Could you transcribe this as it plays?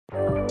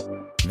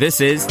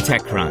This is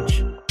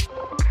TechCrunch.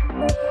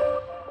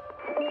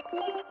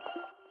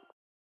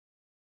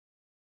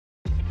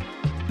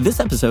 This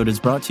episode is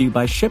brought to you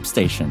by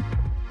ShipStation.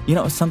 You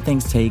know, some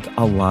things take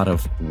a lot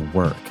of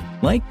work,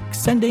 like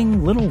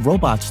sending little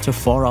robots to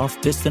far-off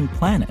distant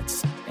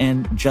planets.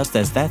 And just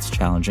as that's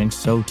challenging,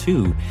 so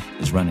too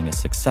is running a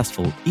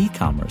successful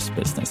e-commerce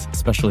business,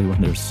 especially when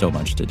there's so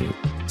much to do.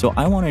 So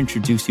I want to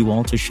introduce you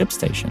all to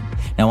ShipStation.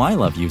 Now, I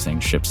love using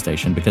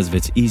ShipStation because of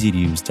its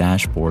easy-to-use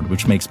dashboard,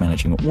 which makes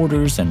managing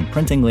orders and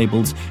printing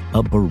labels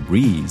a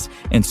breeze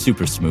and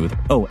super smooth.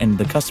 Oh, and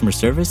the customer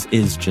service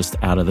is just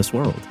out of this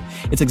world.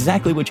 It's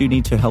exactly what you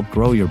need to help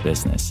grow your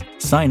business.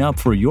 Sign up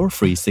for your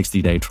free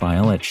 60-day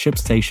trial at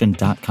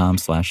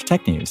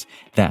shipstation.com/technews.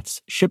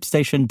 That's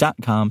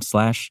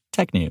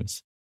shipstation.com/technews.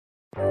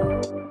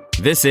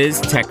 This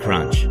is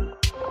TechCrunch.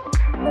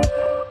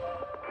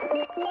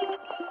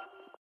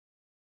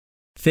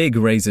 Fig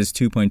raises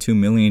 $2.2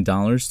 million to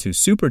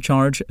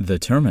supercharge the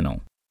terminal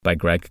by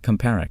Greg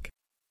Komparek.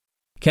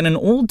 Can an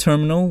old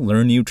terminal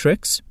learn new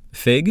tricks?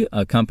 Fig,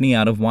 a company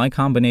out of Y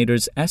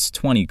Combinator's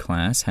S20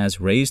 class,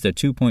 has raised a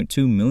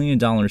 $2.2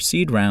 million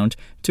seed round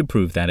to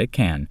prove that it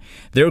can.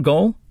 Their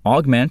goal?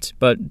 Augment,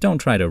 but don't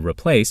try to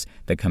replace,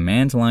 the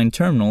command line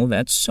terminal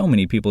that so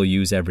many people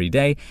use every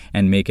day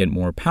and make it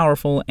more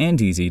powerful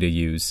and easy to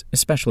use,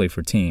 especially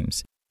for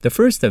teams. The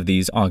first of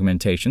these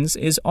augmentations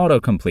is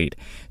autocomplete.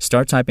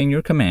 Start typing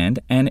your command,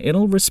 and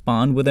it'll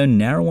respond with a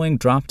narrowing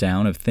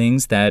drop-down of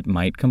things that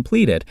might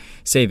complete it,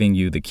 saving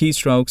you the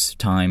keystrokes,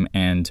 time,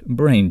 and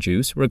brain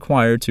juice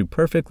required to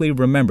perfectly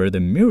remember the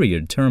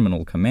myriad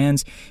terminal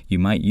commands you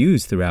might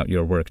use throughout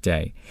your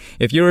workday.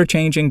 If you're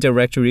changing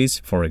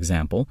directories, for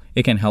example,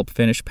 it can help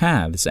finish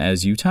paths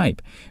as you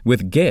type.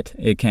 With Git,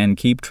 it can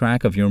keep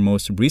track of your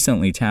most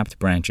recently tapped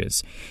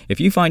branches.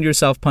 If you find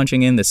yourself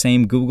punching in the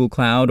same Google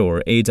Cloud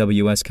or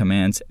AWS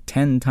commands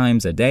 10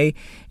 times a day,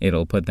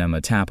 it'll put them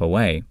a tap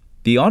away.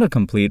 The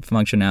autocomplete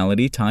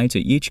functionality tied to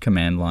each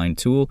command line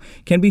tool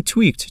can be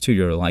tweaked to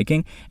your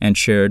liking and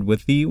shared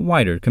with the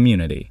wider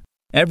community.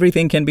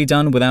 Everything can be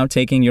done without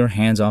taking your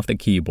hands off the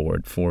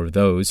keyboard for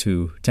those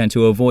who tend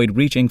to avoid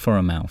reaching for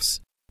a mouse.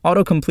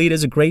 Autocomplete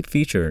is a great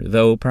feature,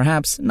 though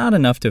perhaps not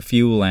enough to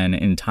fuel an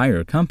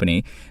entire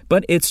company,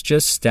 but it's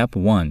just step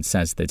one,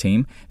 says the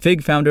team.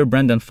 Fig founder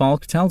Brendan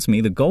Falk tells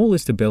me the goal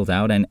is to build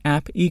out an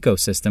app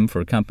ecosystem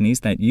for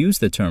companies that use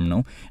the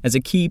terminal as a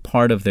key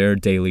part of their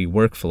daily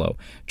workflow,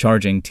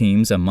 charging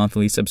teams a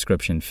monthly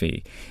subscription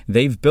fee.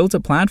 They've built a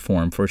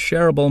platform for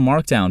shareable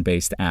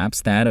Markdown-based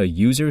apps that a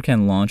user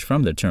can launch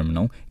from the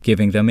terminal,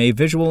 giving them a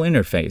visual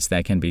interface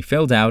that can be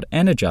filled out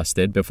and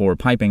adjusted before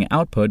piping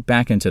output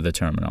back into the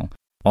terminal.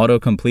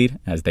 Autocomplete,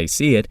 as they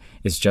see it,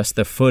 is just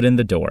the foot in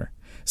the door.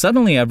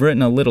 Suddenly, I've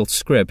written a little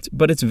script,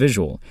 but it's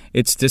visual.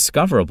 It's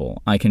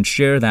discoverable. I can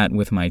share that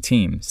with my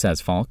team, says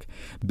Falk.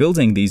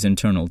 Building these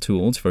internal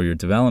tools for your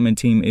development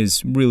team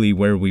is really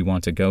where we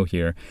want to go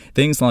here.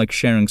 Things like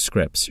sharing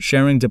scripts,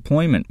 sharing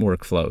deployment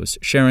workflows,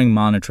 sharing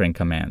monitoring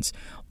commands.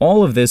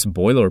 All of this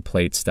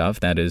boilerplate stuff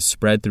that is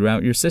spread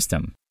throughout your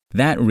system.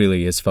 That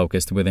really is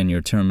focused within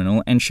your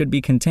terminal and should be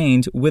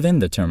contained within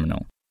the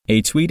terminal.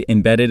 A tweet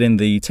embedded in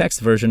the text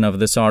version of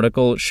this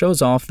article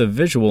shows off the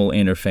visual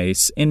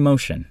interface in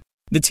motion.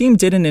 The team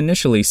didn't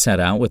initially set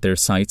out with their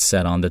sights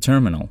set on the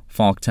terminal.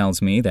 Falk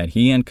tells me that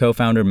he and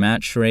co-founder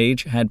Matt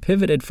Schrage had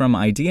pivoted from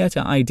idea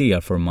to idea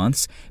for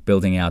months,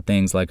 building out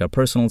things like a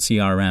personal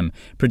CRM,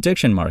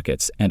 prediction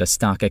markets, and a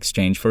stock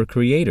exchange for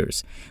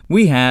creators.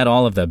 We had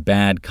all of the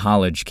bad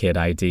college kid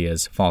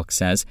ideas, Falk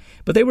says,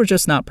 but they were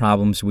just not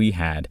problems we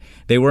had.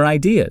 They were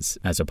ideas,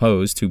 as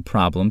opposed to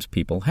problems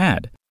people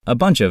had. A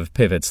bunch of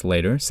pivots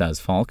later, says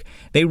Falk,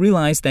 they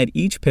realized that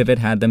each pivot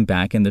had them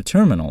back in the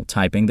terminal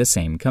typing the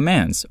same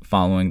commands,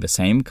 following the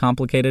same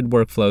complicated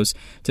workflows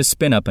to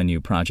spin up a new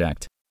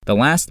project. The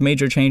last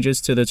major changes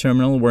to the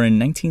terminal were in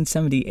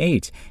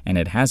 1978, and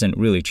it hasn't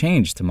really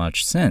changed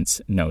much since,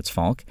 notes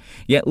Falk.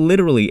 Yet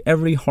literally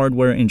every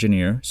hardware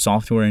engineer,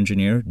 software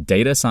engineer,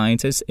 data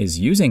scientist is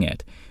using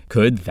it.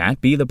 Could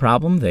that be the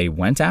problem they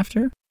went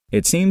after?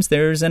 It seems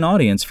there's an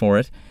audience for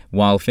it.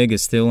 While Fig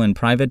is still in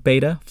private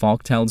beta,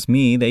 Falk tells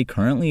me they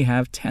currently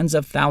have tens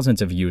of thousands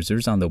of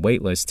users on the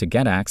waitlist to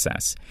get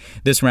access.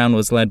 This round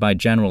was led by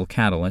General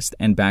Catalyst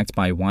and backed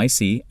by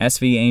YC,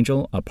 SV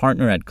Angel, a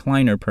partner at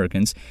Kleiner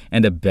Perkins,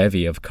 and a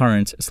bevy of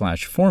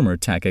current/former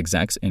tech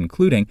execs,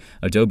 including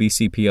Adobe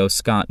CPO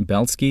Scott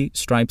Belsky,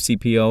 Stripe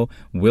CPO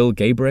Will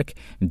Gabrick,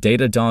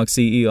 Datadog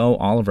CEO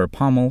Oliver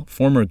Pommel,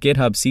 former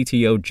GitHub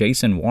CTO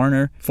Jason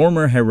Warner,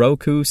 former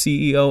Heroku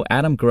CEO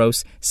Adam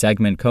Gross,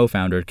 Segment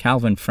co-founder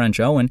Calvin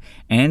French-Owen,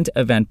 and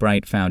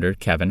Eventbrite founder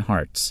Kevin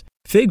Hartz.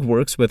 Fig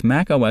works with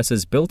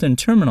macOS's built-in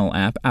terminal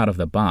app out of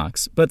the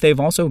box, but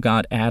they've also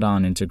got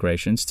add-on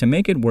integrations to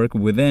make it work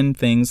within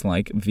things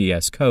like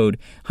VS Code,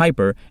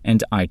 Hyper,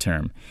 and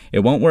iTerm. It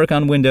won't work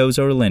on Windows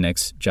or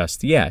Linux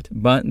just yet,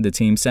 but the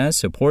team says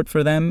support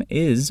for them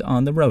is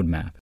on the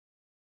roadmap.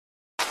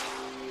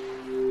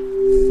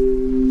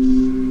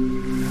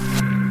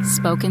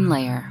 Spoken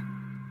Layer.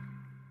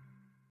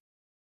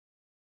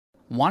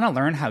 Want to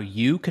learn how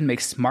you can make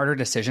smarter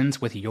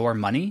decisions with your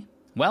money?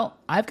 Well,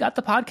 I've got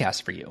the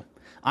podcast for you.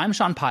 I'm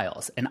Sean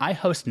Piles, and I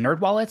host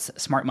NerdWallet's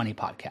Smart Money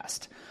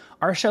Podcast.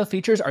 Our show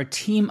features our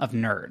team of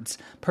nerds,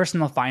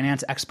 personal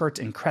finance experts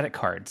in credit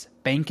cards,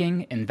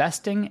 banking,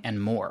 investing, and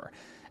more.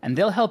 And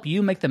they'll help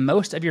you make the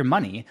most of your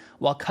money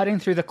while cutting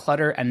through the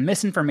clutter and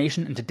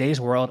misinformation in today's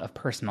world of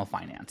personal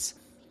finance.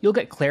 You'll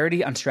get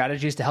clarity on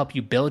strategies to help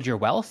you build your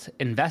wealth,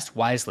 invest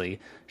wisely,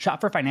 shop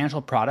for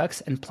financial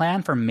products, and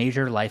plan for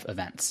major life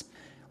events.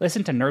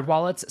 Listen to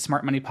NerdWallet's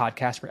Smart Money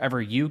Podcast wherever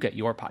you get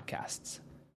your podcasts.